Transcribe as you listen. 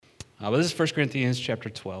But this is 1 Corinthians chapter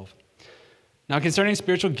 12. Now concerning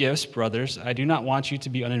spiritual gifts, brothers, I do not want you to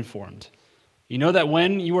be uninformed. You know that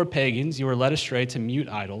when you were pagans, you were led astray to mute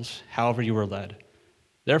idols, however you were led.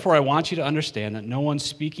 Therefore, I want you to understand that no one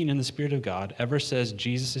speaking in the Spirit of God ever says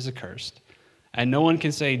Jesus is accursed, and no one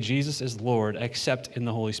can say Jesus is Lord except in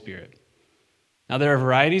the Holy Spirit. Now there are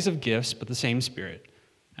varieties of gifts, but the same Spirit.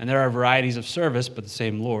 And there are varieties of service, but the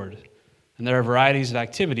same Lord. And there are varieties of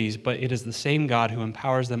activities, but it is the same God who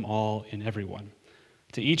empowers them all in everyone.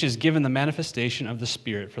 To each is given the manifestation of the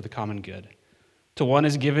Spirit for the common good. To one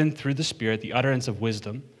is given through the Spirit the utterance of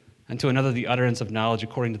wisdom, and to another the utterance of knowledge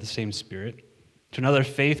according to the same Spirit, to another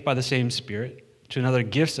faith by the same Spirit, to another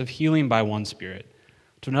gifts of healing by one Spirit,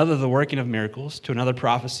 to another the working of miracles, to another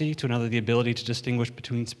prophecy, to another the ability to distinguish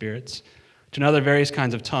between spirits, to another various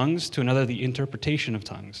kinds of tongues, to another the interpretation of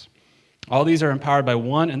tongues. All these are empowered by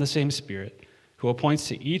one and the same Spirit, who appoints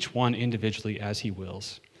to each one individually as he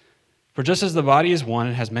wills. For just as the body is one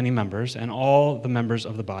and has many members, and all the members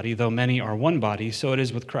of the body, though many, are one body, so it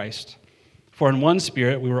is with Christ. For in one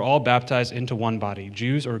Spirit we were all baptized into one body,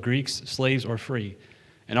 Jews or Greeks, slaves or free,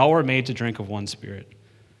 and all were made to drink of one Spirit.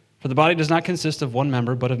 For the body does not consist of one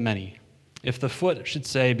member, but of many. If the foot should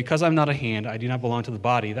say, because I'm not a hand, I do not belong to the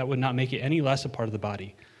body, that would not make it any less a part of the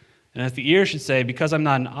body. And if the ear should say, because I'm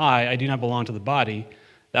not an eye, I do not belong to the body,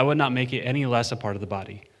 that would not make it any less a part of the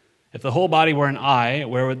body. If the whole body were an eye,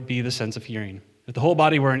 where would be the sense of hearing? If the whole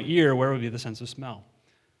body were an ear, where would be the sense of smell?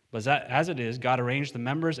 But as it is, God arranged the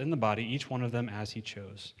members in the body, each one of them as he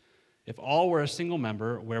chose. If all were a single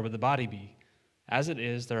member, where would the body be? As it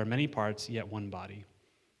is, there are many parts, yet one body.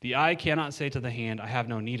 The eye cannot say to the hand, I have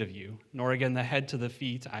no need of you, nor again the head to the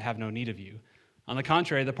feet, I have no need of you. On the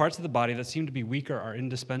contrary, the parts of the body that seem to be weaker are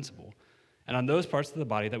indispensable. And on those parts of the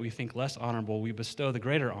body that we think less honorable, we bestow the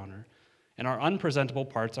greater honor. And our unpresentable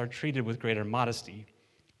parts are treated with greater modesty,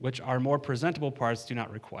 which our more presentable parts do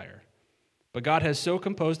not require. But God has so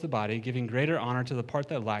composed the body, giving greater honor to the part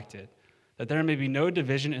that lacked it, that there may be no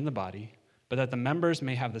division in the body, but that the members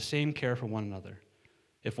may have the same care for one another.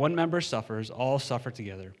 If one member suffers, all suffer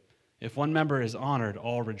together. If one member is honored,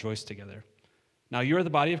 all rejoice together. Now you are the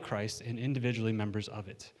body of Christ and individually members of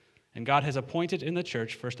it. And God has appointed in the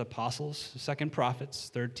church first apostles, second prophets,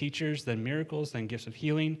 third teachers, then miracles, then gifts of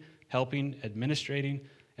healing, helping, administrating,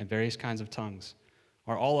 and various kinds of tongues.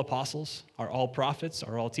 Are all apostles? Are all prophets?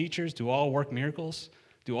 Are all teachers? Do all work miracles?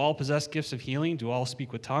 Do all possess gifts of healing? Do all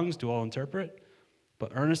speak with tongues? Do all interpret?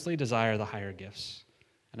 But earnestly desire the higher gifts.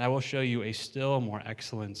 And I will show you a still more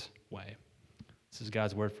excellent way. This is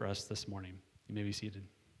God's word for us this morning. You may be seated.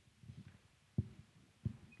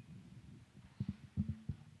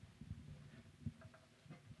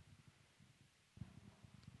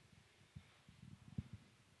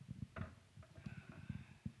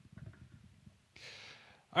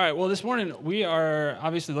 All right, well, this morning we are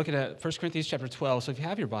obviously looking at 1 Corinthians chapter 12. So if you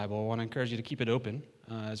have your Bible, I want to encourage you to keep it open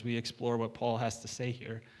as we explore what Paul has to say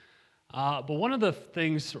here. But one of the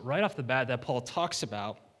things right off the bat that Paul talks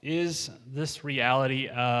about is this reality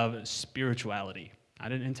of spirituality. I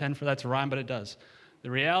didn't intend for that to rhyme, but it does. The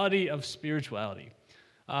reality of spirituality.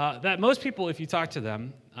 That most people, if you talk to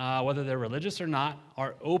them, whether they're religious or not,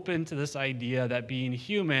 are open to this idea that being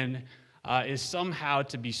human is somehow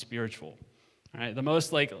to be spiritual. All right,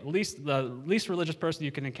 the least religious person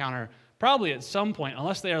you can encounter probably at some point,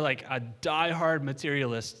 unless they are like a diehard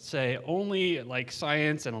materialist, say only like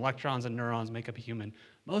science and electrons and neurons make up a human.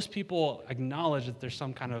 Most people acknowledge that there's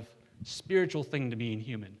some kind of spiritual thing to being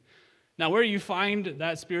human. Now, where you find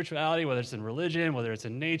that spirituality, whether it's in religion, whether it's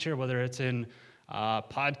in nature, whether it's in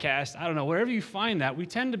podcast, I don't know, wherever you find that, we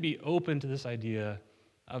tend to be open to this idea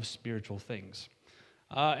of spiritual things.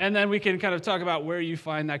 And then we can kind of talk about where you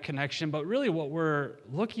find that connection, but really what we're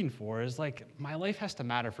looking for is like, my life has to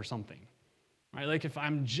matter for something, right? Like if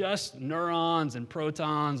I'm just neurons and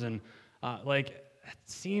protons and it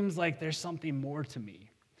seems like there's something more to me.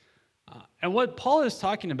 And what Paul is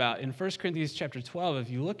talking about in 1 Corinthians chapter 12, if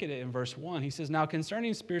you look at it in verse 1, he says, now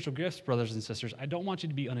concerning spiritual gifts, brothers and sisters, I don't want you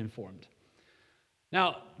to be uninformed.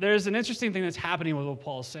 Now, there's an interesting thing that's happening with what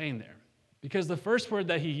Paul is saying there. Because the first word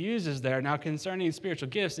that he uses there, now concerning spiritual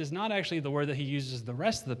gifts, is not actually the word that he uses the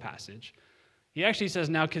rest of the passage. He actually says,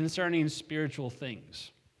 now concerning spiritual things.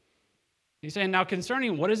 He's saying, now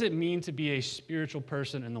concerning what does it mean to be a spiritual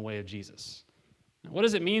person in the way of Jesus? What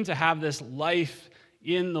does it mean to have this life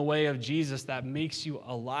in the way of Jesus that makes you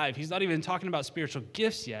alive? He's not even talking about spiritual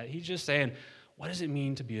gifts yet. He's just saying, what does it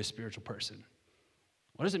mean to be a spiritual person?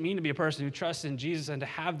 What does it mean to be a person who trusts in Jesus and to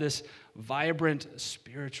have this vibrant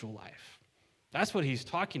spiritual life? That's what he's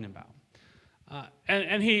talking about.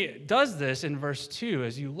 And he does this in verse 2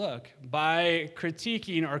 as you look by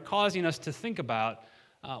critiquing or causing us to think about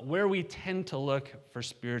where we tend to look for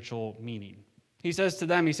spiritual meaning. He says to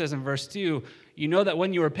them, he says in verse 2, you know that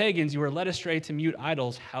when you were pagans, you were led astray to mute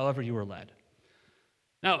idols, however you were led.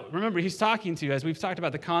 Now, remember, he's talking to, as we've talked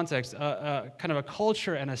about the context, kind of a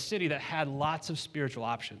culture and a city that had lots of spiritual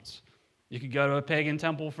options. You could go to a pagan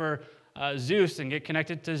temple for Zeus and get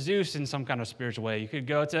connected to Zeus in some kind of spiritual way. You could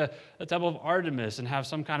go to the temple of Artemis and have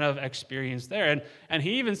some kind of experience there. And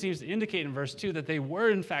he even seems to indicate in verse 2 that they were,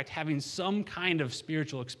 in fact, having some kind of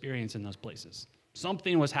spiritual experience in those places.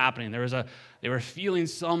 Something was happening. They were feeling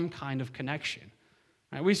some kind of connection.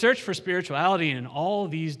 Right? We search for spirituality in all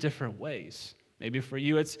these different ways. Maybe for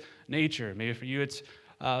you it's nature. Maybe for you it's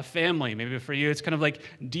family. Maybe for you it's kind of like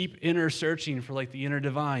deep inner searching for like the inner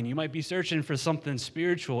divine. You might be searching for something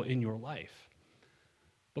spiritual in your life.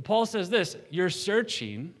 But Paul says this, you're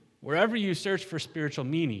searching, wherever you search for spiritual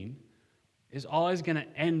meaning, is always going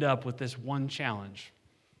to end up with this one challenge.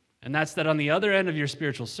 And that's that on the other end of your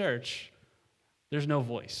spiritual search, there's no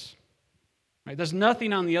voice. Right? There's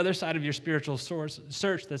nothing on the other side of your spiritual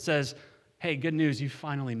search that says, hey, good news, you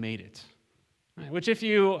finally made it. Right? Which if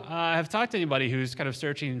you have talked to anybody who's kind of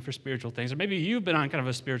searching for spiritual things, or maybe you've been on kind of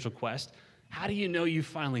a spiritual quest, how do you know you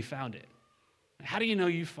finally found it? How do you know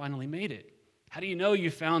you finally made it? How do you know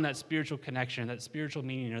you found that spiritual connection, that spiritual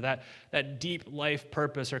meaning, or that deep life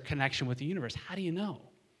purpose or connection with the universe? How do you know?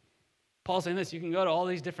 Paul's saying this, you can go to all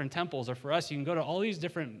these different temples, or for us, you can go to all these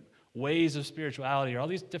different ways of spirituality, or all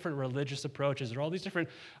these different religious approaches, or all these different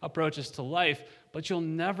approaches to life, but you'll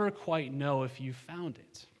never quite know if you found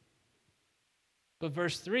it. But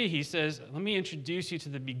verse 3, he says, let me introduce you to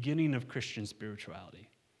the beginning of Christian spirituality.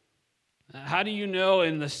 How do you know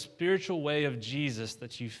in the spiritual way of Jesus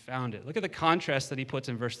that you found it? Look at the contrast that he puts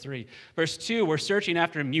in verse 3. Verse 2, we're searching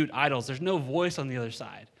after mute idols. There's no voice on the other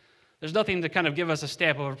side. There's nothing to kind of give us a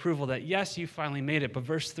stamp of approval that, yes, you finally made it. But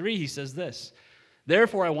verse 3, he says this,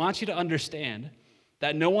 therefore, I want you to understand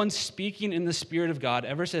that no one speaking in the Spirit of God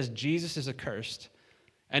ever says Jesus is accursed,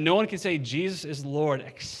 and no one can say Jesus is Lord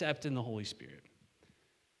except in the Holy Spirit.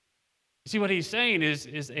 You see, what he's saying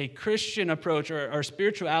is a Christian approach or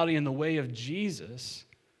spirituality in the way of Jesus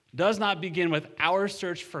does not begin with our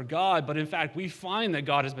search for God, but in fact, we find that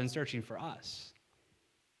God has been searching for us,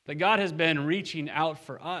 that God has been reaching out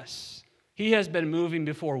for us. He has been moving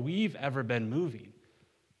before we've ever been moving.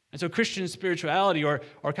 And so Christian spirituality or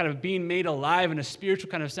kind of being made alive in a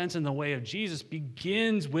spiritual kind of sense in the way of Jesus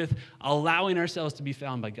begins with allowing ourselves to be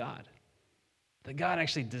found by God. That God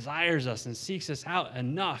actually desires us and seeks us out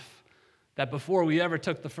enough that before we ever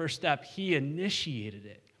took the first step, he initiated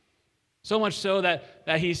it. So much so that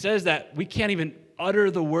he says that we can't even utter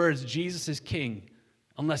the words, Jesus is King,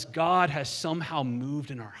 unless God has somehow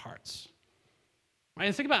moved in our hearts. Right?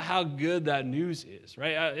 And think about how good that news is,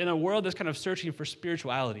 right? In a world that's kind of searching for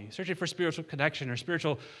spirituality, searching for spiritual connection or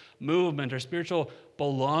spiritual movement or spiritual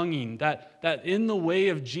belonging, that in the way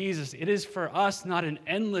of Jesus, it is for us not an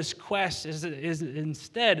endless quest, it is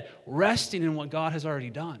instead resting in what God has already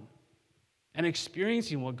done and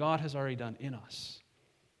experiencing what God has already done in us.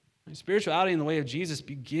 And spirituality in the way of Jesus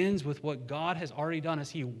begins with what God has already done as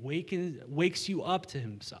he wakes you up to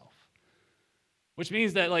himself. Which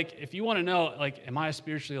means that, like, if you want to know, like, am I a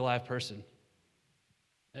spiritually alive person?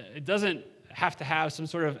 It doesn't have to have some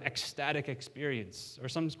sort of ecstatic experience or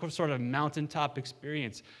some sort of mountaintop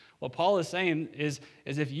experience. What Paul is saying is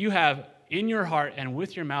if you have in your heart and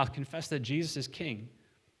with your mouth confessed that Jesus is King,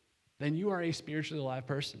 then you are a spiritually alive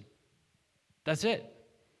person. That's it.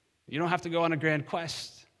 You don't have to go on a grand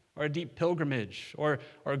quest or a deep pilgrimage or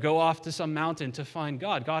go off to some mountain to find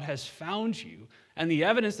God. God has found you. And the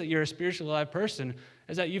evidence that you're a spiritually alive person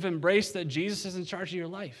is that you've embraced that Jesus is in charge of your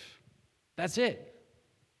life. That's it.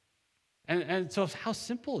 And so how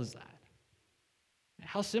simple is that?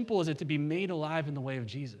 How simple is it to be made alive in the way of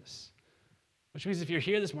Jesus? Which means if you're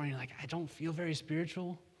here this morning, you're like, I don't feel very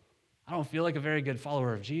spiritual. I don't feel like a very good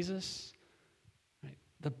follower of Jesus. Right?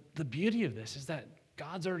 The beauty of this is that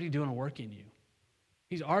God's already doing a work in you.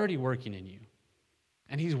 He's already working in you.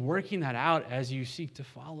 And he's working that out as you seek to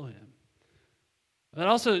follow him. That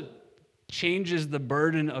also changes the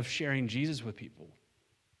burden of sharing Jesus with people.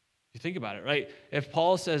 You think about it, right? If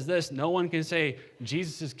Paul says this, no one can say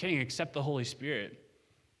Jesus is King except the Holy Spirit.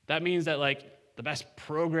 That means that, like, the best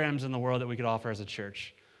programs in the world that we could offer as a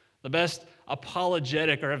church, the best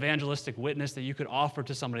apologetic or evangelistic witness that you could offer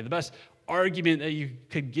to somebody, the best argument that you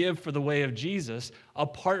could give for the way of Jesus,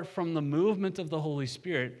 apart from the movement of the Holy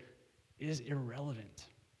Spirit, is irrelevant.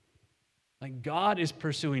 Like, God is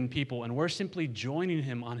pursuing people, and we're simply joining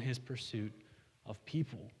him on his pursuit of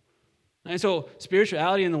people. And so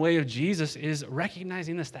spirituality in the way of Jesus is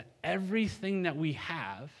recognizing this, that everything that we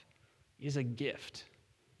have is a gift.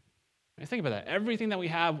 I mean, think about that. Everything that we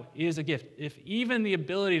have is a gift. If even the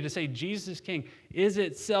ability to say Jesus is King is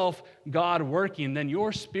itself God working, then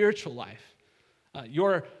your spiritual life,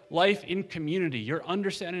 your life in community, your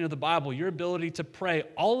understanding of the Bible, your ability to pray,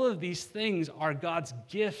 all of these things are God's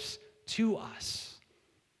gifts to us.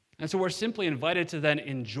 And so we're simply invited to then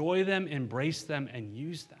enjoy them, embrace them, and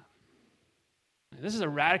use them. This is a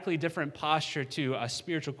radically different posture to a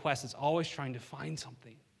spiritual quest that's always trying to find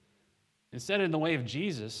something. Instead, in the way of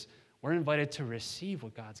Jesus, we're invited to receive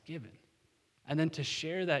what God's given and then to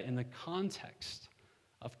share that in the context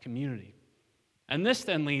of community. And this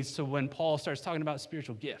then leads to when Paul starts talking about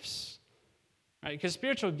spiritual gifts. Right? Because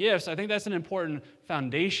spiritual gifts, I think that's an important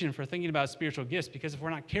foundation for thinking about spiritual gifts, because if we're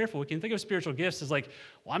not careful, we can think of spiritual gifts as like,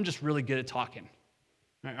 well, I'm just really good at talking.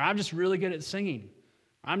 Right? Or I'm just really good at singing.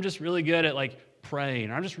 Or I'm just really good at like praying,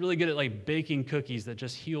 or I'm just really good at like baking cookies that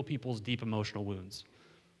just heal people's deep emotional wounds.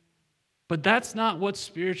 But that's not what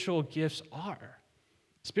spiritual gifts are.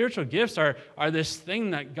 Spiritual gifts are this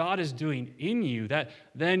thing that God is doing in you that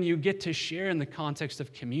then you get to share in the context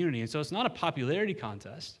of community. And so it's not a popularity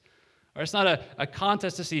contest, or it's not a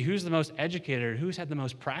contest to see who's the most educated or who's had the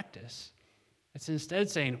most practice. It's instead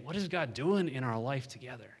saying, what is God doing in our life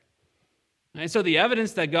together? And so the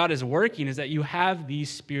evidence that God is working is that you have these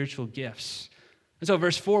spiritual gifts. And so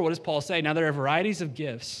verse 4, what does Paul say? Now there are varieties of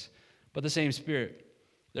gifts, but the same Spirit.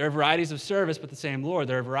 There are varieties of service, but the same Lord.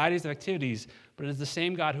 There are varieties of activities, but it is the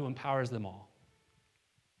same God who empowers them all.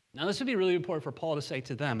 Now this would be really important for Paul to say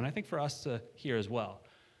to them, and I think for us to hear as well.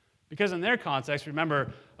 Because in their context,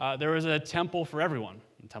 remember, there was a temple for everyone.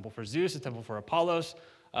 A temple for Zeus, a temple for Apollos,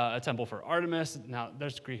 a temple for Artemis. Now,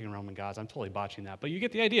 there's Greek and Roman gods. I'm totally botching that. But you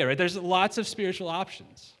get the idea, right? There's lots of spiritual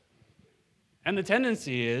options. And the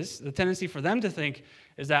tendency for them to think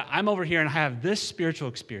is that I'm over here and I have this spiritual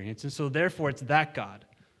experience, and so therefore it's that God.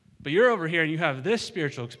 But you're over here and you have this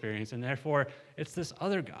spiritual experience, and therefore it's this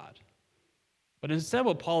other God. But instead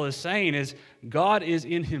what Paul is saying is God is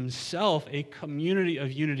in himself a community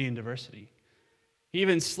of unity and diversity. He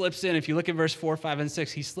even slips in, if you look at verse 4, 5, and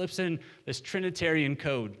 6, he slips in this Trinitarian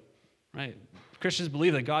code, right? Christians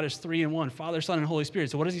believe that God is three in one, Father, Son, and Holy Spirit.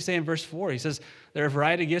 So what does he say in verse 4? He says, there are a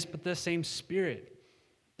variety of gifts, but the same Spirit.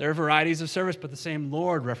 There are varieties of service, but the same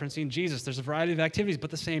Lord, referencing Jesus. There's a variety of activities, but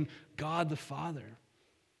the same God the Father.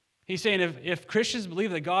 He's saying if Christians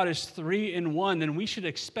believe that God is three in one, then we should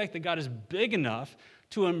expect that God is big enough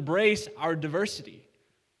to embrace our diversity.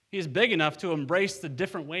 He is big enough to embrace the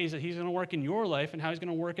different ways that he's going to work in your life and how he's going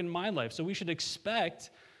to work in my life. So we should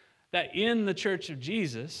expect that in the church of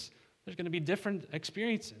Jesus, there's going to be different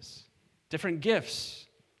experiences, different gifts,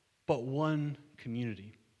 but one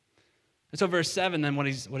community. And so verse 7, then what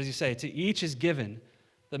does he say? To each is given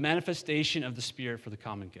the manifestation of the Spirit for the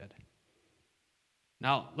common good.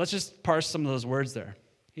 Now, let's just parse some of those words there.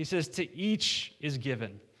 He says, to each is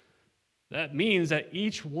given. That means that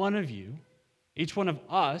each one of you, each one of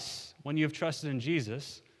us, when you have trusted in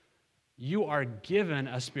Jesus, you are given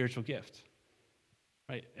a spiritual gift.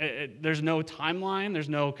 Right? There's no timeline. There's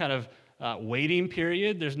no kind of waiting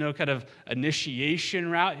period. There's no kind of initiation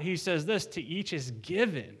route. He says this, to each is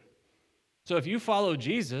given. So if you follow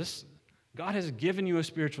Jesus, God has given you a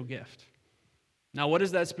spiritual gift. Now, what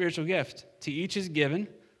is that spiritual gift? To each is given.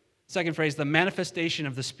 Second phrase, the manifestation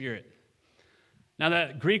of the Spirit. Now,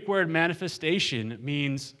 that Greek word manifestation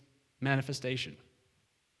means manifestation.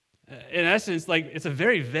 In essence, like it's a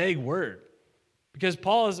very vague word. Because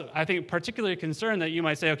Paul is, I think, particularly concerned that you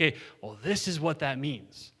might say, okay, well, this is what that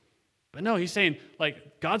means. But no, he's saying,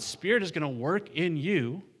 like, God's Spirit is going to work in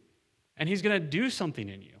you, and he's going to do something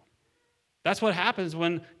in you. That's what happens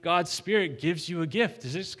when God's Spirit gives you a gift.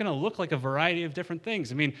 It's just going to look like a variety of different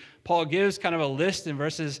things. I mean, Paul gives kind of a list in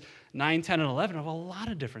verses 9, 10, and 11 of a lot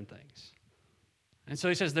of different things. And so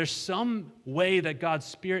he says there's some way that God's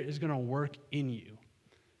Spirit is going to work in you.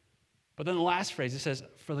 But then the last phrase, it says,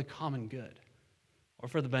 for the common good, or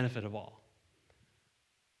for the benefit of all.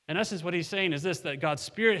 In essence, what he's saying is this, that God's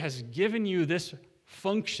Spirit has given you this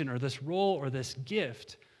function or this role or this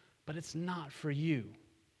gift, but it's not for you.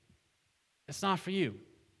 It's not for you.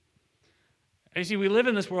 And you see, we live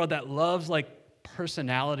in this world that loves like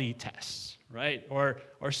personality tests, right? Or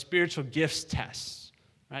spiritual gifts tests,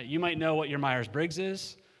 right? You might know what your Myers-Briggs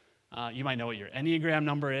is. You might know what your Enneagram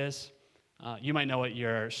number is. You might know what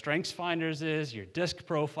your Strengths Finders is, your DISC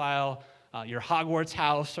profile, your Hogwarts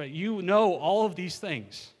house, right? You know all of these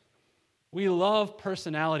things. We love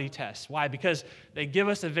personality tests. Why? Because they give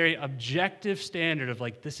us a very objective standard of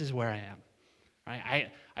like, this is where I am.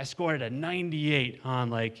 right? I scored a 98 on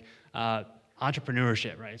like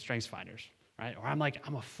entrepreneurship, right? StrengthsFinders, right? Or I'm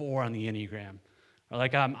a 4 on the Enneagram, or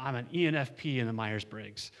like I'm an ENFP in the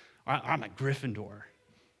Myers-Briggs, or I'm a Gryffindor.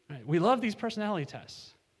 Right? We love these personality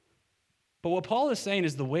tests. But what Paul is saying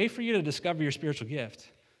is the way for you to discover your spiritual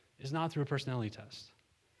gift is not through a personality test.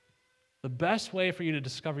 The best way for you to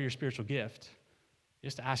discover your spiritual gift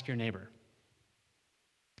is to ask your neighbor.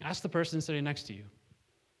 Ask the person sitting next to you.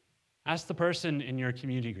 Ask the person in your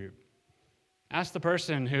community group. Ask the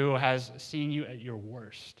person who has seen you at your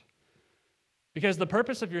worst. Because the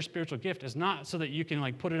purpose of your spiritual gift is not so that you can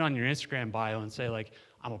like put it on your Instagram bio and say like,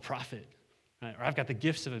 I'm a prophet, right? Or I've got the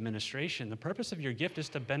gifts of administration. The purpose of your gift is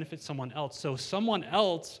to benefit someone else. So someone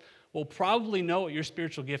else will probably know what your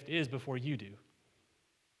spiritual gift is before you do.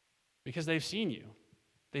 Because they've seen you.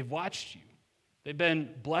 They've watched you. They've been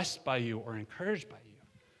blessed by you or encouraged by you.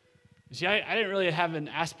 You see, I didn't really have an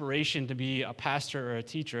aspiration to be a pastor or a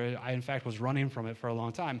teacher. I, in fact, was running from it for a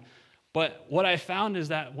long time. But what I found is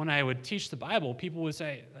that when I would teach the Bible, people would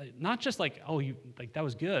say, not just like, oh, you like that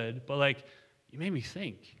was good, but like, you made me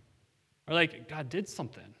think. Or like, God did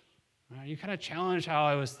something. Right? You kind of challenged how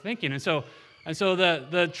I was thinking. And so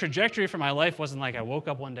the trajectory for my life wasn't like I woke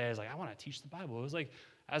up one day, I was like, I want to teach the Bible. It was like,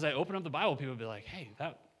 as I opened up the Bible, people would be like, hey,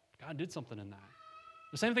 that God did something in that.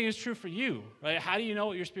 The same thing is true for you, right? How do you know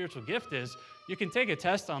what your spiritual gift is? You can take a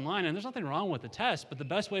test online, and there's nothing wrong with the test, but the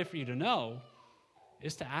best way for you to know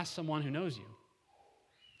is to ask someone who knows you.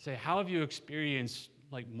 Say, how have you experienced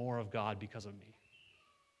like more of God because of me?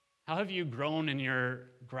 How have you grown in your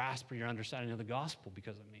grasp or your understanding of the gospel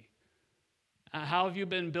because of me? How have you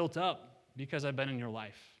been built up because I've been in your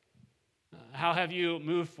life? How have you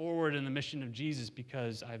moved forward in the mission of Jesus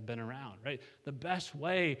because I've been around, right? The best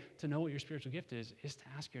way to know what your spiritual gift is to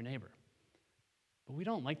ask your neighbor. But we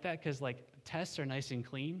don't like that because like tests are nice and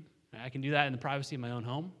clean. I can do that in the privacy of my own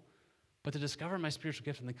home. But to discover my spiritual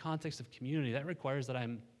gift in the context of community, that requires that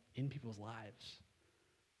I'm in people's lives.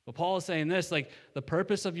 But Paul is saying this, like the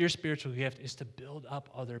purpose of your spiritual gift is to build up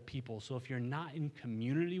other people. So if you're not in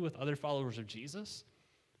community with other followers of Jesus,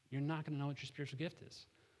 you're not going to know what your spiritual gift is.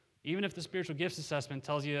 Even if the spiritual gifts assessment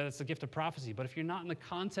tells you that it's the gift of prophecy, but if you're not in the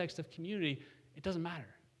context of community, it doesn't matter.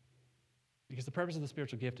 Because the purpose of the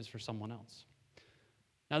spiritual gift is for someone else.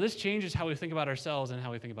 Now, this changes how we think about ourselves and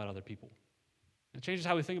how we think about other people. It changes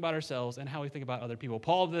how we think about ourselves and how we think about other people.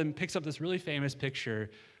 Paul then picks up this really famous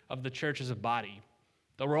picture of the church as a body,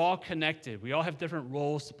 that we're all connected. We all have different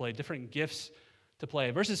roles to play, different gifts to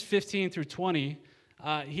play. Verses 15 through 20,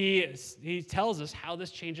 he tells us how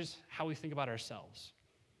this changes how we think about ourselves.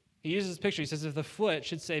 He uses this picture. He says, if the foot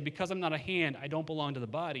should say, because I'm not a hand, I don't belong to the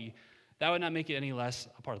body, that would not make it any less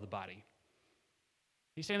a part of the body.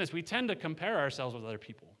 He's saying this. We tend to compare ourselves with other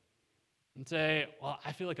people and say, well,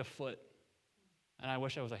 I feel like a foot, and I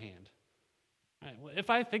wish I was a hand. Right? Well,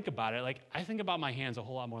 if I think about it, like I think about my hands a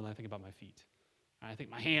whole lot more than I think about my feet. I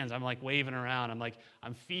think my hands, I'm like waving around.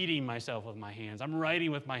 I'm feeding myself with my hands. I'm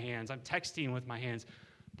writing with my hands. I'm texting with my hands.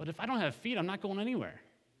 But if I don't have feet, I'm not going anywhere.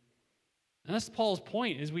 And that's Paul's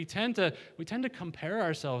point, is we tend to compare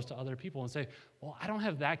ourselves to other people and say, well, I don't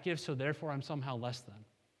have that gift, so therefore I'm somehow less than.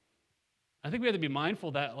 I think we have to be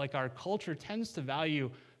mindful that like our culture tends to value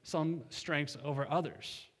some strengths over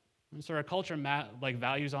others. And so our culture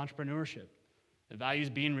values entrepreneurship. It values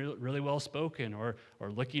being really well spoken or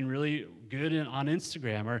looking really good on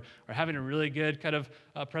Instagram or having a really good kind of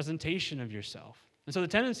presentation of yourself. And so the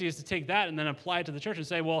tendency is to take that and then apply it to the church and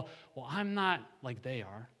say, well, I'm not like they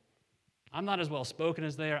are. I'm not as well spoken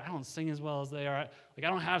as they are. I don't sing as well as they are. Like I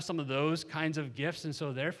don't have some of those kinds of gifts, and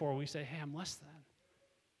so therefore we say, hey, I'm less than.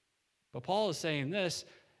 But Paul is saying this,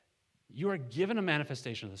 you are given a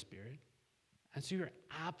manifestation of the Spirit, and so you're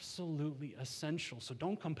absolutely essential. So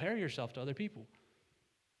don't compare yourself to other people.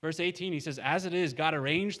 Verse 18, he says, as it is, God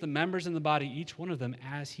arranged the members in the body, each one of them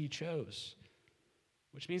as he chose.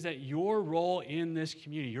 Which means that your role in this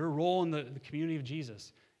community, your role in the community of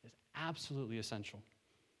Jesus is absolutely essential.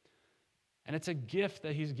 And it's a gift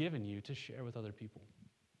that he's given you to share with other people.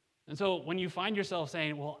 And so when you find yourself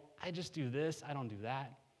saying, well, I just do this, I don't do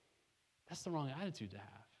that, that's the wrong attitude to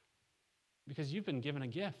have. Because you've been given a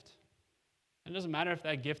gift. And it doesn't matter if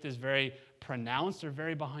that gift is very pronounced or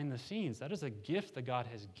very behind the scenes. That is a gift that God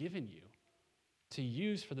has given you to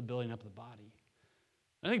use for the building up of the body.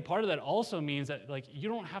 And I think part of that also means that like you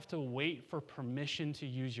don't have to wait for permission to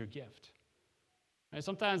use your gift. Right?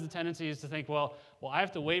 Sometimes the tendency is to think, well, I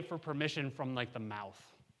have to wait for permission from like the mouth,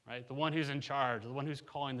 right? The one who's in charge, the one who's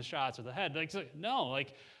calling the shots, or the head. No,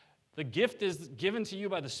 like the gift is given to you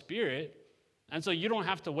by the Spirit, And so you don't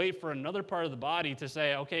have to wait for another part of the body to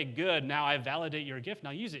say, okay, good, now I validate your gift,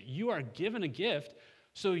 now use it. You are given a gift,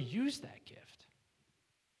 so use that gift.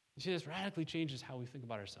 You see, this radically changes how we think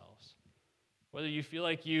about ourselves. Whether you feel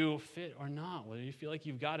like you fit or not, whether you feel like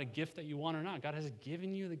you've got a gift that you want or not, God has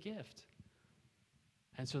given you the gift.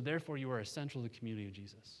 And so therefore you are essential to the community of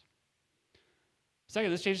Jesus. Second,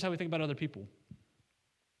 this changes how we think about other people.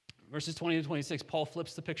 Verses 20 to 26, Paul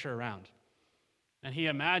flips the picture around. And he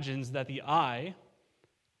imagines that the I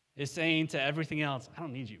is saying to everything else, I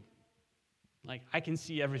don't need you. Like, I can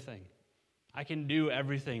see everything. I can do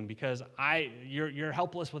everything because you're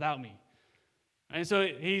helpless without me. And so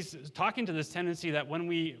he's talking to this tendency that when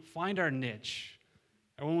we find our niche,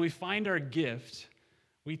 or when we find our gift,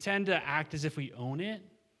 we tend to act as if we own it,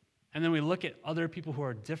 and then we look at other people who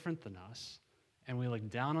are different than us, and we look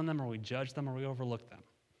down on them, or we judge them, or we overlook them.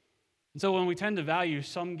 And so when we tend to value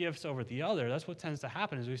some gifts over the other, that's what tends to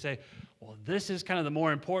happen is we say, well, this is kind of the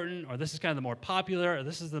more important, or this is kind of the more popular, or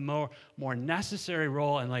this is the more necessary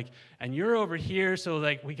role, and you're over here, so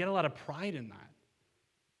we get a lot of pride in that.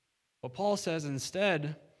 But Paul says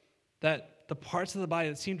instead that the parts of the body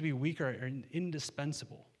that seem to be weaker are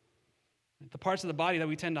indispensable. The parts of the body that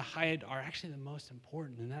we tend to hide are actually the most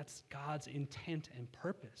important, and that's God's intent and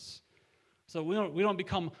purpose. So we don't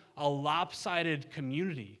become a lopsided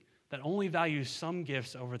community that only values some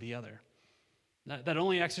gifts over the other, that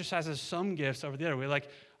only exercises some gifts over the other. We're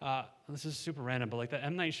this is super random, but the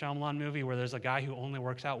M. Night Shyamalan movie where there's a guy who only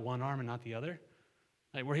works out one arm and not the other.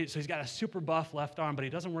 So he's got a super buff left arm, but he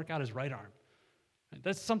doesn't work out his right arm.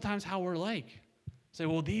 That's sometimes how we're like. Say,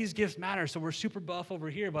 well, these gifts matter, so we're super buff over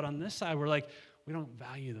here, but on this side, we're we don't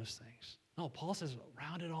value those things. No, Paul says,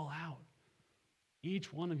 round it all out.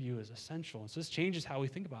 Each one of you is essential. And so this changes how we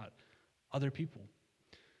think about other people.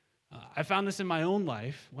 I found this in my own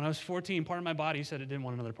life. When I was 14, part of my body said it didn't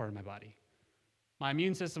want another part of my body. My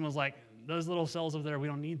immune system was like, those little cells over there, we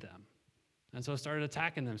don't need them. And so I started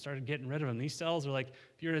attacking them, started getting rid of them. These cells are if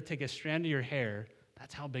you were to take a strand of your hair,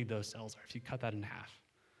 that's how big those cells are if you cut that in half.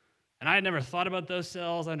 And I had never thought about those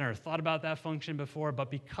cells. I never thought about that function before. But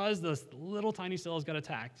because those little tiny cells got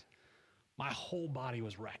attacked, my whole body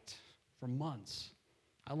was wrecked for months.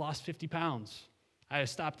 I lost 50 pounds. I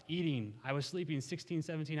stopped eating. I was sleeping 16,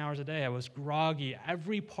 17 hours a day. I was groggy.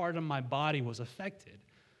 Every part of my body was affected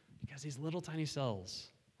because these little tiny cells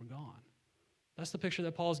were gone. That's the picture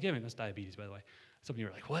that Paul's giving. That's diabetes, by the way. Some of you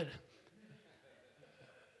are like, what?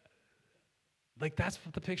 That's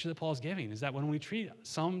what the picture that Paul's giving, is that when we treat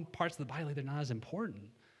some parts of the body like they're not as important,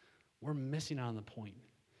 we're missing out on the point.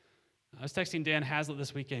 I was texting Dan Hazlitt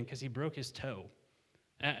this weekend because he broke his toe.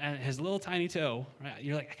 And his little tiny toe, right?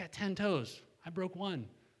 You're like, I got 10 toes. I broke one.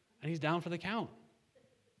 And he's down for the count.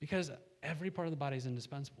 Because every part of the body is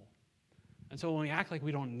indispensable. And so when we act like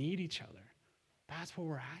we don't need each other, that's what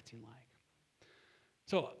we're acting like.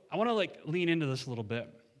 So I want to lean into this a little bit.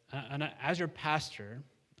 And as your pastor,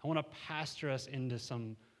 I want to pastor us into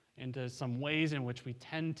some ways in which we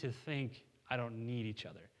tend to think, I don't need each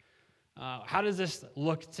other. How does this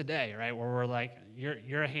look today, right? Where we're like,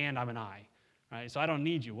 you're a hand, I'm an eye, right? So I don't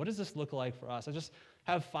need you. What does this look like for us? I just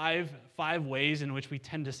have five ways in which we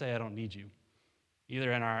tend to say, I don't need you.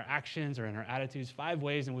 Either in our actions or in our attitudes, 5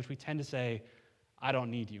 ways in which we tend to say, I don't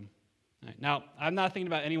need you. Right. Now, I'm not thinking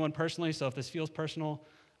about anyone personally, so if this feels personal,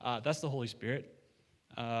 that's the Holy Spirit.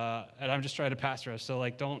 And I'm just trying to pastor us, so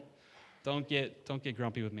don't get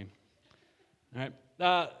grumpy with me. All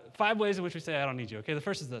right. 5 ways in which we say, I don't need you. Okay, the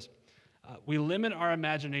first is this. We limit our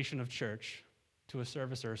imagination of church to a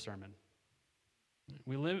service or a sermon.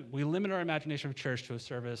 We limit our imagination of church to a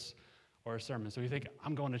service or a sermon. So we think,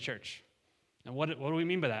 I'm going to church. And what do we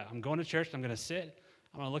mean by that? I'm going to church, and I'm going to sit,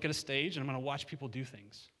 I'm going to look at a stage, and I'm going to watch people do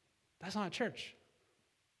things. That's not church.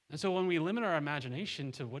 And so when we limit our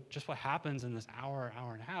imagination to what happens in this hour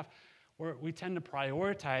and a half, we tend to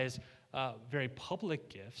prioritize very public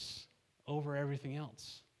gifts over everything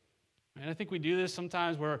else. And I think we do this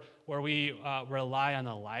sometimes where we rely on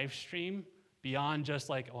the live stream beyond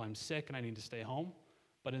just I'm sick and I need to stay home.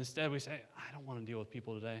 But instead we say, I don't want to deal with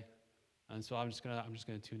people today. And so I'm just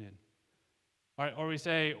gonna tune in. Or we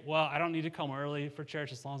say, well, I don't need to come early for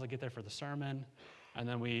church as long as I get there for the sermon, and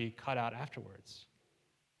then we cut out afterwards.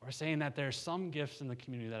 Or saying that there's some gifts in the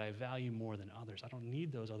community that I value more than others. I don't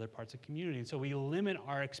need those other parts of community. And so we limit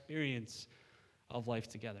our experience of life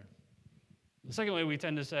together. The second way we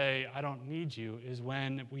tend to say, I don't need you, is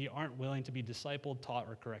when we aren't willing to be discipled, taught,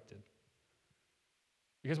 or corrected.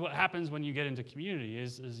 Because what happens when you get into community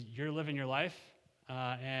is you're living your life,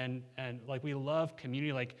 and we love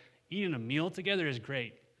community, eating a meal together is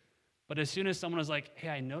great. But as soon as someone is like, hey,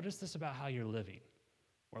 I noticed this about how you're living,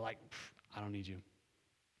 we're like, I don't need you.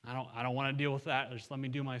 I don't want to deal with that. Just let me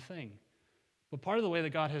do my thing. But part of the way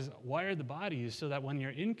that God has wired the body is so that when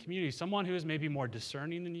you're in community, someone who is maybe more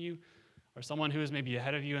discerning than you, or someone who is maybe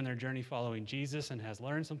ahead of you in their journey following Jesus and has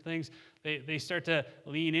learned some things, they start to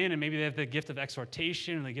lean in, and maybe they have the gift of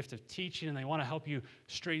exhortation and the gift of teaching, and they want to help you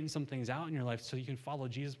straighten some things out in your life so you can follow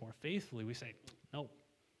Jesus more faithfully. We say, nope,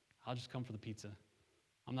 I'll just come for the pizza.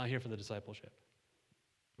 I'm not here for the discipleship.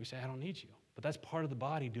 We say, I don't need you. But that's part of the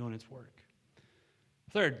body doing its work.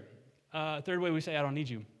 Third way we say, I don't need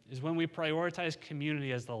you, is when we prioritize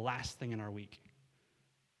community as the last thing in our week.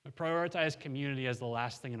 We prioritize community as the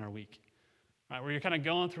last thing in our week. Right, where you're kind of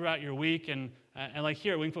going throughout your week, and like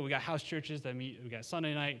here at Wingfoot, we got house churches that meet. We got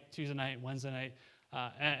Sunday night, Tuesday night, Wednesday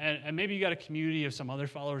night, and maybe you got a community of some other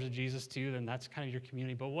followers of Jesus too. Then that's kind of your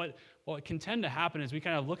community. But what can tend to happen is we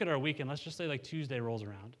kind of look at our week, and let's just say like Tuesday rolls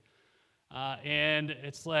around, and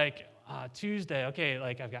it's like Tuesday, okay,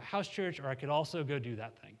 like I've got house church, or I could also go do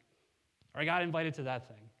that thing, or I got invited to that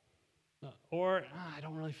thing, or I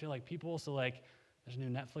don't really feel like people, so like there's a new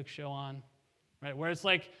Netflix show on. Right, where it's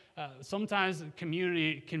like sometimes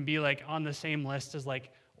community can be like on the same list as like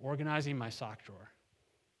organizing my sock drawer.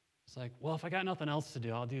 It's like, well, if I got nothing else to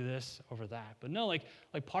do, I'll do this over that. But no, like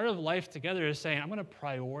part of life together is saying I'm going to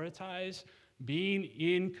prioritize being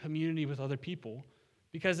in community with other people,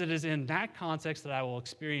 because it is in that context that I will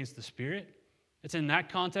experience the Spirit. It's in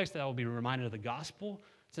that context that I will be reminded of the gospel.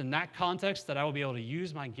 It's in that context that I will be able to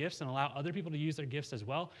use my gifts and allow other people to use their gifts as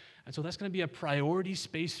well. And so that's going to be a priority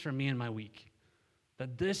space for me in my week.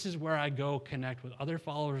 That this is where I go connect with other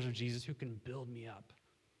followers of Jesus who can build me up.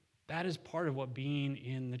 That is part of what being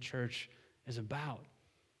in the church is about,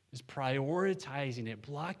 is prioritizing it,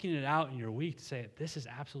 blocking it out in your week to say, this is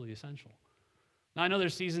absolutely essential. Now, I know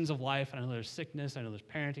there's seasons of life, I know there's sickness, I know there's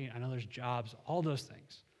parenting, I know there's jobs, all those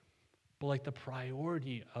things. But like the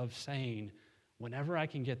priority of saying, whenever I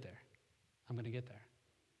can get there, I'm going to get there,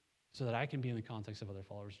 so that I can be in the context of other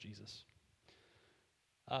followers of Jesus.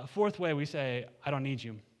 Fourth way we say, I don't need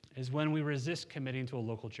you, is when we resist committing to a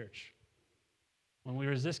local church. When we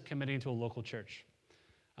resist committing to a local church.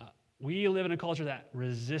 We live in a culture that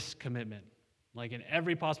resists commitment. Like in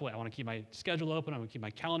every possible way. I want to keep my schedule open, I want to keep my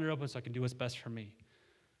calendar open so I can do what's best for me.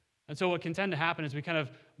 And so what can tend to happen is we kind of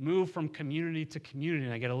move from community to community,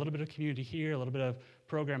 and I get a little bit of community here, a little bit of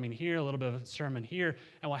programming here, a little bit of sermon here.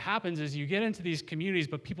 And what happens is you get into these communities,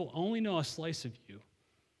 but people only know a slice of you.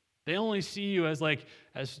 They only see you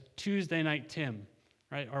as Tuesday night Tim,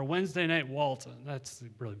 right? Or Wednesday night Walt. That's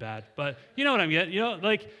really bad, but you know what I'm getting. You know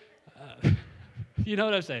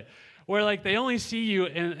what I'm saying. Where like they only see you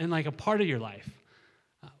in like a part of your life.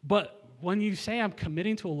 But when you say I'm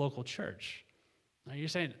committing to a local church, you're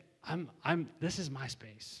saying this is my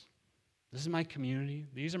space. This is my community.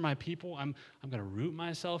 These are my people. I'm going to root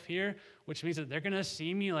myself here, which means that they're going to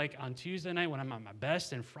see me like on Tuesday night when I'm at my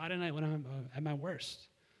best and Friday night when I'm at my worst.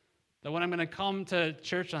 That when I'm going to come to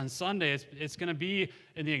church on Sunday, it's going to be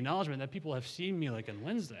in the acknowledgement that people have seen me like on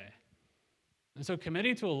Wednesday. And so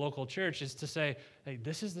committing to a local church is to say, hey,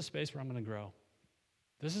 this is the space where I'm going to grow.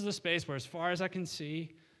 This is the space where as far as I can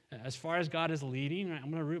see, as far as God is leading, I'm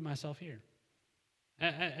going to root myself here.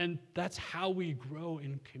 And that's how we grow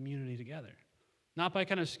in community together. Not by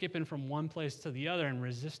kind of skipping from one place to the other and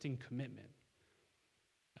resisting commitment.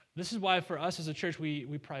 This is why for us as a church, we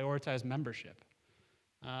prioritize membership.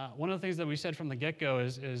 One of the things that we said from the get-go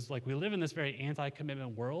is like we live in this very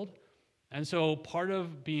anti-commitment world. And so part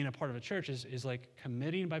of being a part of a church is like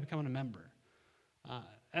committing by becoming a member.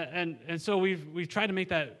 And so we've tried to make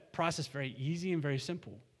that process very easy and very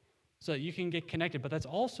simple so that you can get connected. But that's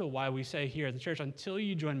also why we say here at the church, until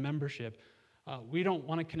you join membership, we don't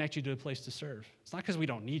want to connect you to a place to serve. It's not because we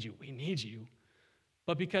don't need you. We need you.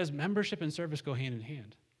 But because membership and service go hand in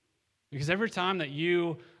hand. Because every time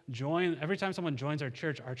someone joins our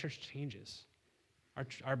church changes.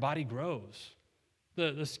 Our body grows.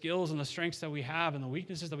 The skills and the strengths that we have and the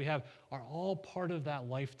weaknesses that we have are all part of that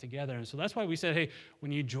life together. And so that's why we said, hey,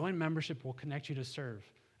 when you join membership, we'll connect you to serve.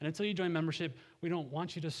 And until you join membership, we don't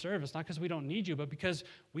want you to serve. It's not because we don't need you, but because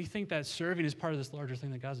we think that serving is part of this larger thing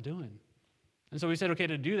that God's doing. And so we said, okay,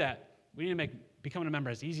 to do that, we need to make becoming a member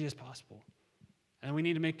as easy as possible. And we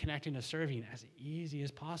need to make connecting to serving as easy as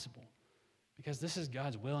possible. Because this is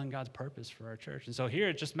God's will and God's purpose for our church. And so here,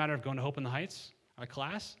 it's just a matter of going to Hope in the Heights, our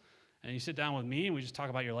class, and you sit down with me, and we just talk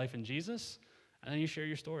about your life in Jesus, and then you share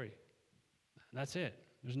your story. That's it.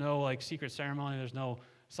 There's no like secret ceremony. There's no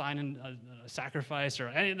sign a sacrifice or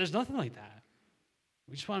any. There's nothing like that.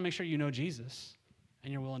 We just want to make sure you know Jesus,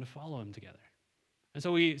 and you're willing to follow him together. And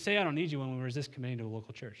so we say, I don't need you when we resist committing to a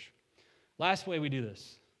local church. Last way we do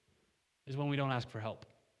this is when we don't ask for help.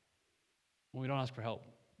 when we don't ask for help.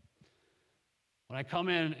 When I come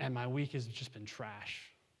in and my week has just been trash,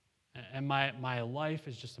 and my life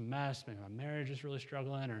is just a mess, maybe my marriage is really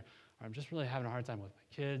struggling, or I'm just really having a hard time with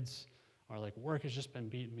my kids, or like work has just been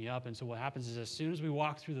beating me up. And so what happens is as soon as we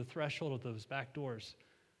walk through the threshold of those back doors,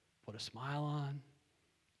 put a smile on,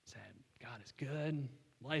 say, God is good,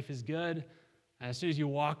 life is good. And as soon as you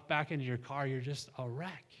walk back into your car, you're just a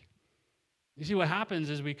wreck. You see, what happens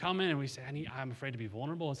is we come in and we say, I'm afraid to be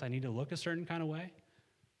vulnerable, and so I need to look a certain kind of way.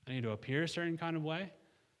 I need to appear a certain kind of way.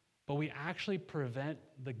 But we actually prevent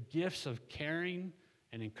the gifts of caring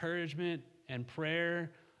and encouragement and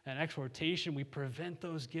prayer and exhortation. We prevent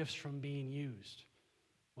those gifts from being used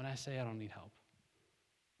when I say I don't need help.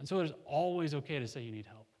 And so it's always okay to say you need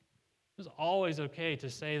help. It's always okay to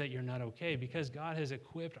say that you're not okay, because God has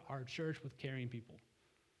equipped our church with caring people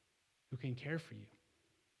who can care for you.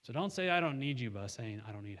 So don't say I don't need you by saying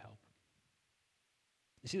I don't need help.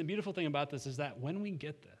 You see, the beautiful thing about this is that when we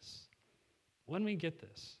get this,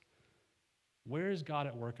 where is God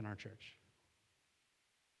at work in our church?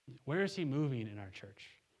 Where is he moving in our church?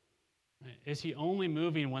 Is he only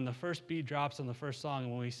moving when the first beat drops on the first song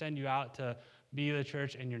and when we send you out to be the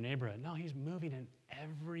church in your neighborhood? No, he's moving in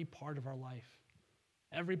every part of our life,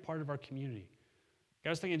 every part of our community. I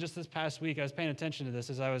was thinking just this past week, I was paying attention to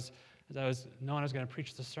this as I was knowing I was going to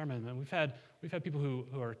preach this sermon. And we've had people who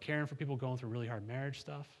are caring for people going through really hard marriage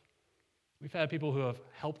stuff. We've had people who have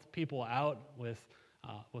helped people out with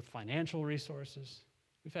financial resources.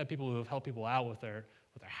 We've had people who have helped people out with their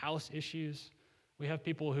house issues. We have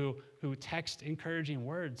people who text encouraging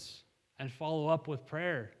words and follow up with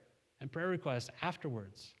prayer and prayer requests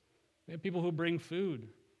afterwards. We have people who bring food.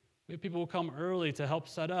 We have people who come early to help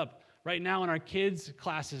set up. Right now in our kids'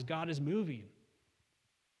 classes, God is moving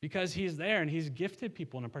because he's there and he's gifted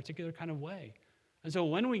people in a particular kind of way. And so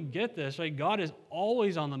when we get this, right, God is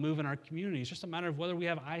always on the move in our community. It's just a matter of whether we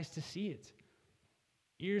have eyes to see it,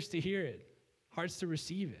 ears to hear it, hearts to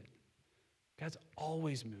receive it. God's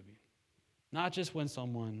always moving, not just when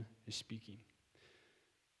someone is speaking.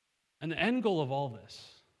 And the end goal of all this,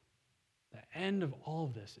 the end of all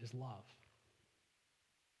of this is love.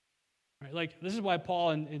 Right? Like, this is why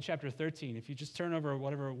Paul in chapter 13, if you just turn over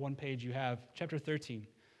whatever one page you have, chapter 13,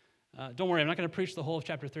 don't worry, I'm not going to preach the whole of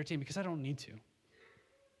chapter 13 because I don't need to.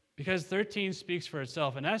 Because 13 speaks for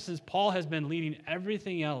itself. In essence, Paul has been leading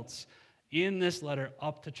everything else in this letter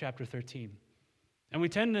up to chapter 13. And we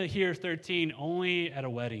tend to hear 13 only at a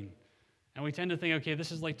wedding. And we tend to think, okay,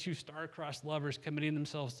 this is like two star-crossed lovers committing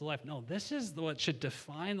themselves to life. No, this is what should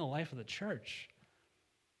define the life of the church.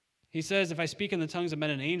 He says, if I speak in the tongues of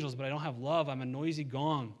men and angels, but I don't have love, I'm a noisy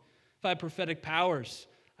gong. If I have prophetic powers,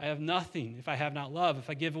 I have nothing if I have not love. If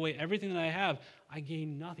I give away everything that I have, I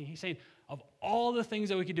gain nothing. He's saying, of all the things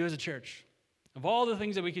that we could do as a church, of all the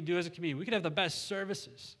things that we could do as a community, we could have the best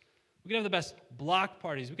services. We could have the best block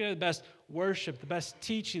parties. We could have the best worship, the best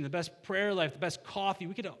teaching, the best prayer life, the best coffee.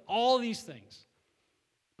 We could have all these things.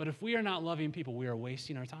 But if we are not loving people, we are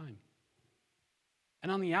wasting our time.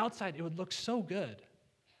 And on the outside, it would look so good.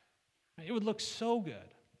 It would look so good.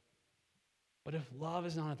 But if love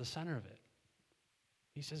is not at the center of it,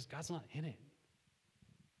 he says God's not in it.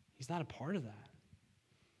 He's not a part of that.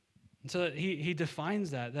 And so he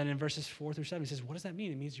defines that then in verses 4 through 7. He says, what does that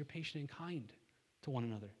mean? It means you're patient and kind to one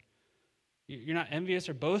another. You're not envious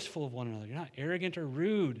or boastful of one another. You're not arrogant or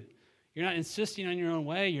rude. You're not insisting on your own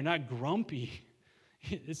way. You're not grumpy.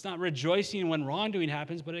 It's not rejoicing when wrongdoing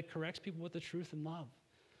happens, but it corrects people with the truth and love.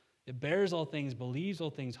 It bears all things, believes all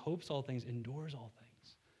things, hopes all things, endures all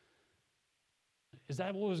things. Is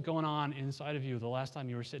that what was going on inside of you the last time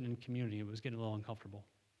you were sitting in community? It was getting a little uncomfortable.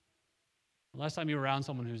 The last time you were around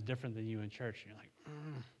someone who's different than you in church, and you're like,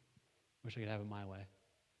 wish I could have it my way.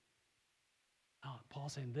 No,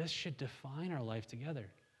 Paul's saying this should define our life together.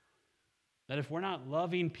 That if we're not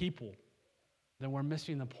loving people, then we're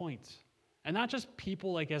missing the point. And not just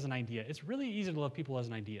people like as an idea. It's really easy to love people as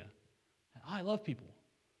an idea. I love people.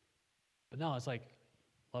 But no, it's like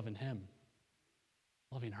loving him,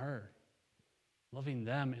 loving her, loving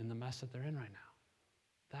them in the mess that they're in right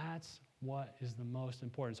now. That's what is the most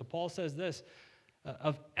important. So Paul says this,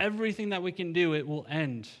 of everything that we can do, it will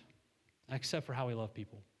end, except for how we love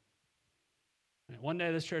people. One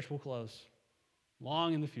day this church will close,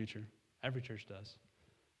 long in the future. Every church does.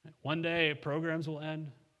 One day programs will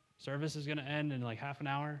end. Service is going to end in like half an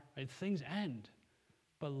hour. Right? Things end.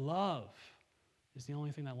 But love is the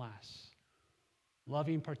only thing that lasts.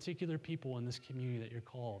 Loving particular people in this community that you're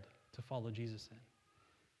called to follow Jesus in.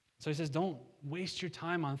 So he says, don't waste your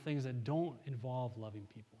time on things that don't involve loving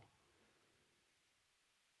people.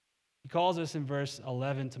 He calls us in verse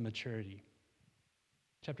 11 to maturity.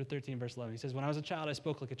 Chapter 13, verse 11. He says, when I was a child, I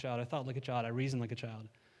spoke like a child. I thought like a child. I reasoned like a child.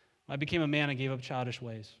 When I became a man, I gave up childish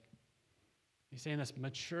ways. He's saying this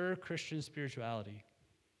mature Christian spirituality,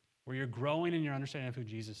 where you're growing in your understanding of who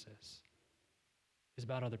Jesus is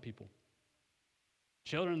about other people.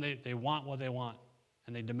 Children, they want what they want,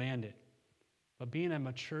 and they demand it. But being a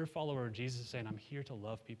mature follower of Jesus is saying, I'm here to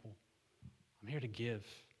love people. I'm here to give.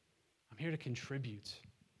 I'm here to contribute.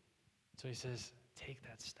 So he says, take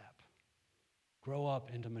that step. Grow up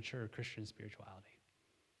into mature Christian spirituality.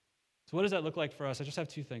 So what does that look like for us? I just have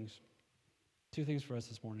two things. Two things for us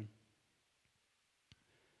this morning.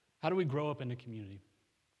 How do we grow up into community?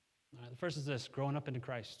 The first is this, growing up into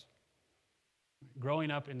Christ. Growing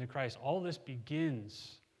up into Christ. All this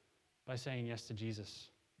begins by saying yes to Jesus,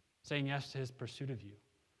 saying yes to his pursuit of you.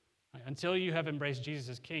 Until you have embraced Jesus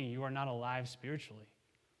as King, you are not alive spiritually.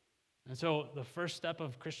 And so the first step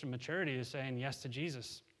of Christian maturity is saying yes to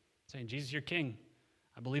Jesus, saying, Jesus, you're King.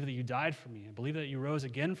 I believe that you died for me. I believe that you rose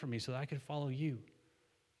again for me so that I could follow you.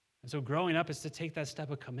 And so growing up is to take that step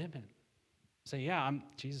of commitment. Say, yeah,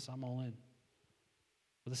 Jesus, I'm all in.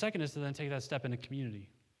 But the second is to then take that step into community.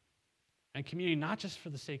 And community not just for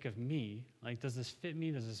the sake of me, like does this fit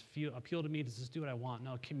me? Does this appeal to me? Does this do what I want?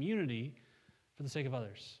 No, community for the sake of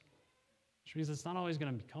others. Which means it's not always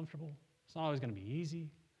going to be comfortable. It's not always going to be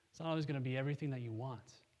easy. It's not always going to be everything that you want.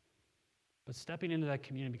 But stepping into that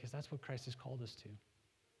community because that's what Christ has called us to.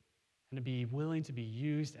 And to be willing to be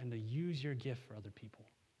used and to use your gift for other people.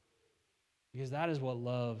 Because that is what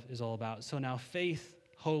love is all about. So now faith,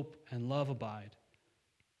 hope, and love abide.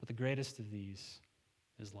 But the greatest of these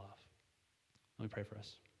is love. Let me pray for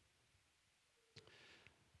us.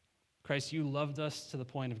 Christ, you loved us to the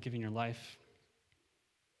point of giving your life.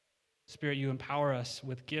 Spirit, you empower us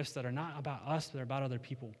with gifts that are not about us, but they're about other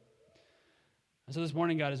people. And so this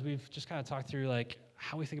morning, God, as we've just kind of talked through like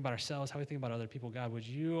how we think about ourselves, how we think about other people, God, would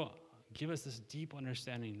you give us this deep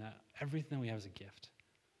understanding that everything we have is a gift.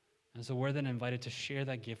 And so we're then invited to share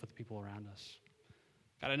that gift with the people around us.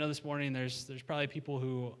 God, I know this morning there's probably people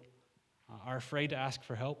who are afraid to ask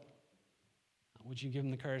for help. Would you give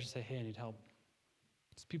them the courage to say, hey, I need help?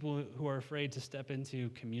 It's people who are afraid to step into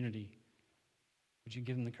community. Would you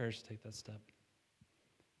give them the courage to take that step?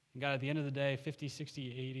 And God, at the end of the day, 50,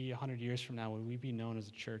 60, 80, 100 years from now, would we be known as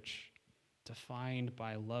a church defined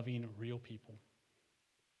by loving real people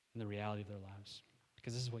in the reality of their lives?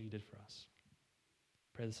 Because this is what you did for us.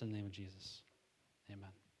 I pray this in the name of Jesus. Amen.